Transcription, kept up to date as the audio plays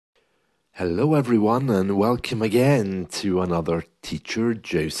Hello, everyone, and welcome again to another Teacher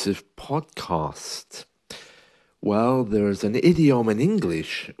Joseph podcast. Well, there's an idiom in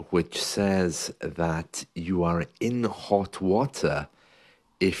English which says that you are in hot water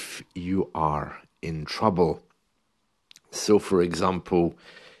if you are in trouble. So, for example,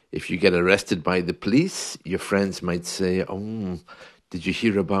 if you get arrested by the police, your friends might say, "Oh, did you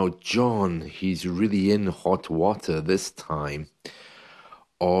hear about John? He's really in hot water this time."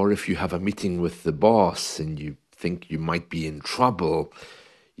 Or if you have a meeting with the boss and you think you might be in trouble,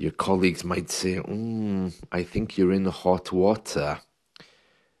 your colleagues might say, I think you're in hot water.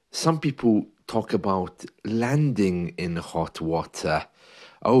 Some people talk about landing in hot water.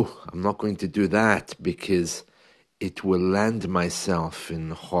 Oh, I'm not going to do that because it will land myself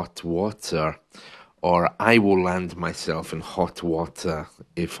in hot water. Or I will land myself in hot water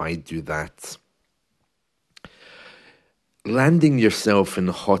if I do that. Landing yourself in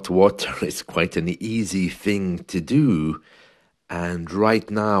hot water is quite an easy thing to do. And right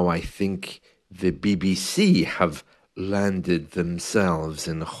now, I think the BBC have landed themselves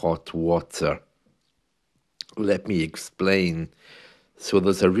in hot water. Let me explain. So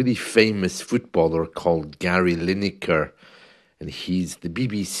there's a really famous footballer called Gary Lineker, and he's the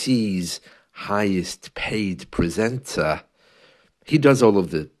BBC's highest paid presenter. He does all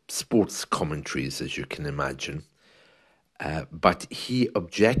of the sports commentaries, as you can imagine. But he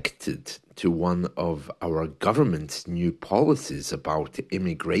objected to one of our government's new policies about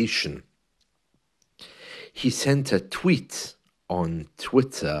immigration. He sent a tweet on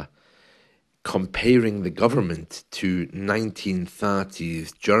Twitter comparing the government to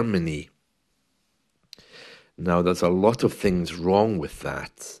 1930s Germany. Now, there's a lot of things wrong with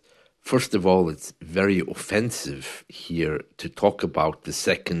that. First of all, it's very offensive here to talk about the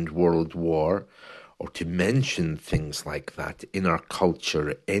Second World War or to mention things like that in our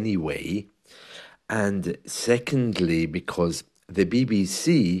culture anyway. And secondly, because the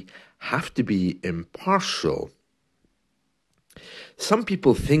BBC have to be impartial. Some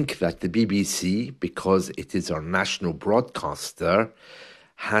people think that the BBC, because it is our national broadcaster,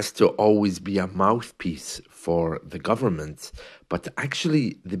 has to always be a mouthpiece for the government. But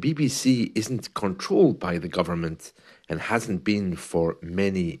actually, the BBC isn't controlled by the government and hasn't been for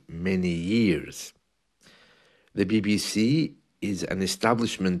many, many years. The BBC is an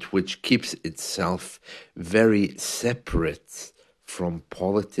establishment which keeps itself very separate from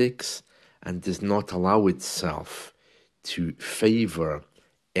politics and does not allow itself to favour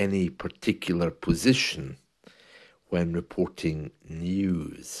any particular position when reporting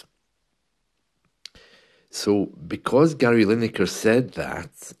news. So because Gary Lineker said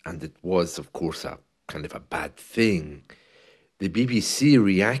that, and it was, of course, a kind of a bad thing, the BBC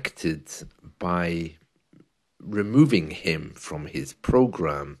reacted by removing him from his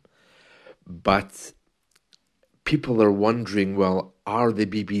program. But people are wondering, well, are the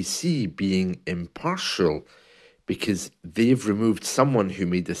BBC being impartial? Because they've removed someone who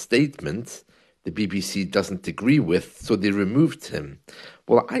made a statement the BBC doesn't agree with, so they removed him.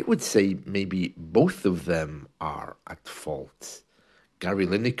 Well, I would say maybe both of them are at fault. Gary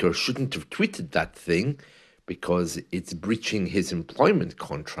Lineker shouldn't have tweeted that thing because it's breaching his employment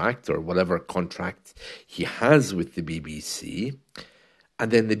contract or whatever contract he has with the BBC. And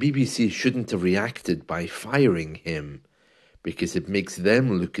then the BBC shouldn't have reacted by firing him because it makes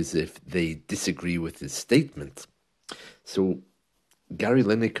them look as if they disagree with his statement. So Gary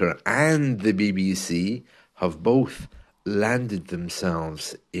Lineker and the BBC have both landed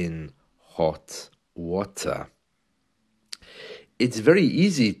themselves in hot water. It's very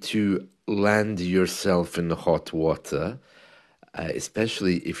easy to land yourself in hot water,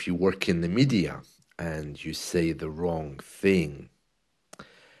 especially if you work in the media and you say the wrong thing.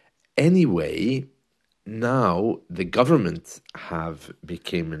 Anyway, now the government have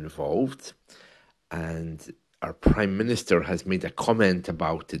become involved, and our Prime Minister has made a comment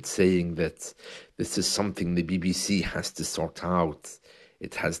about it, saying that this is something the BBC has to sort out.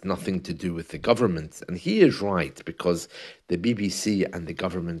 It has nothing to do with the government. And he is right, because the BBC and the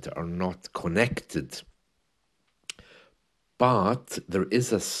government are not connected. But there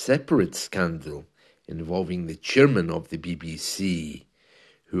is a separate scandal involving the chairman of the BBC,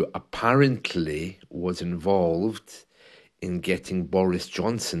 who apparently was involved in getting Boris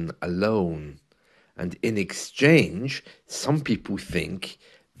Johnson a loan. And in exchange, some people think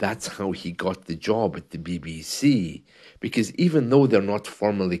that's how he got the job at the BBC. Because even though they're not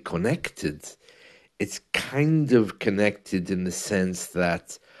formally connected, it's kind of connected in the sense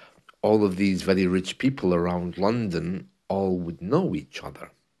that all of these very rich people around London all would know each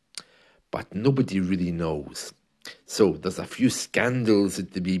other. But nobody really knows. So there's a few scandals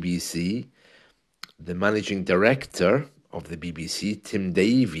at the BBC. The managing director of the BBC, Tim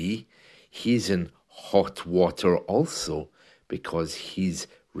Davie, he's in hot water also because he's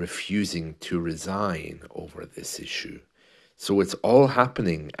refusing to resign over this issue. So it's all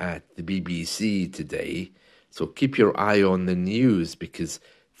happening at the BBC today. So keep your eye on the news because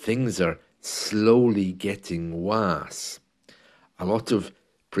things are slowly getting worse. A lot of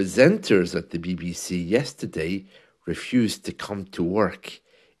presenters at the BBC yesterday refused to come to work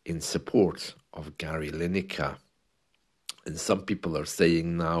in support of Gary Lineker. And some people are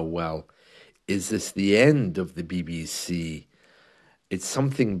saying now, well, is this the end of the BBC? It's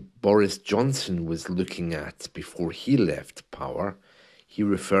something Boris Johnson was looking at before he left power. He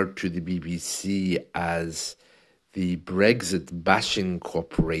referred to the BBC as the Brexit bashing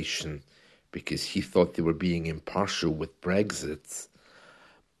corporation because he thought they were being impartial with Brexit.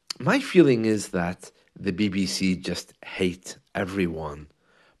 My feeling is that the BBC just hate everyone.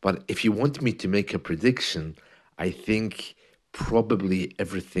 But if you want me to make a prediction, I think probably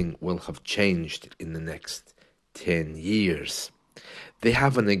everything will have changed in the next 10 years. They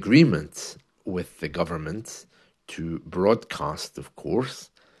have an agreement with the government to broadcast, of course,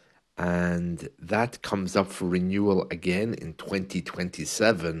 and that comes up for renewal again in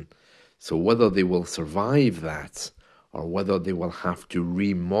 2027. So whether they will survive that or whether they will have to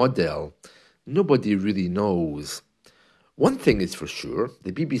remodel, nobody really knows. One thing is for sure,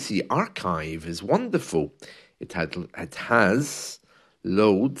 the BBC archive is wonderful. It has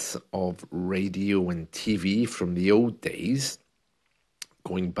loads of radio and TV from the old days,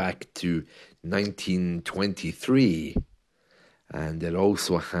 going back to 1923. And it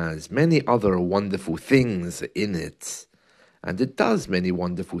also has many other wonderful things in it. And it does many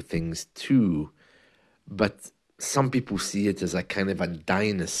wonderful things too. But some people see it as a kind of a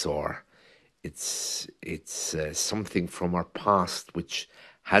dinosaur. It's something from our past which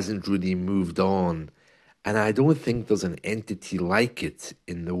hasn't really moved on. And I don't think there's an entity like it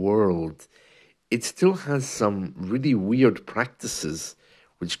in the world. It still has some really weird practices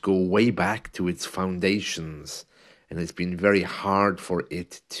which go way back to its foundations. And it's been very hard for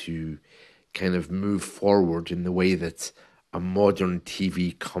it to kind of move forward in the way that a modern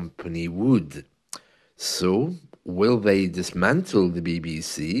TV company would. So, will they dismantle the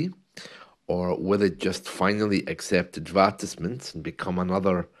BBC? Or will it just finally accept advertisements and become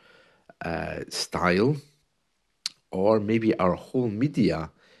another style? Or maybe our whole media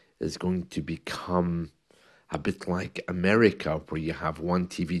is going to become a bit like America, where you have one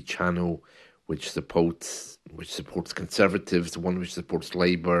TV channel which supports conservatives, one which supports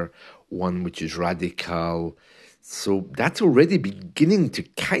Labour, one which is radical. So that's already beginning to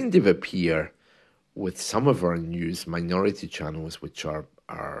kind of appear with some of our news minority channels, which are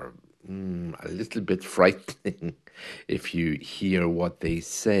a little bit frightening if you hear what they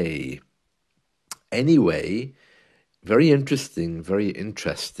say. Anyway, very interesting.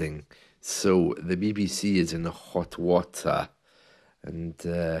 So the BBC is in hot water, and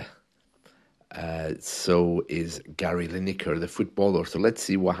so is Gary Lineker, the footballer. So let's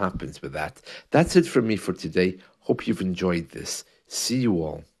see what happens with that. That's it from me for today. Hope you've enjoyed this. See you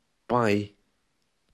all. Bye.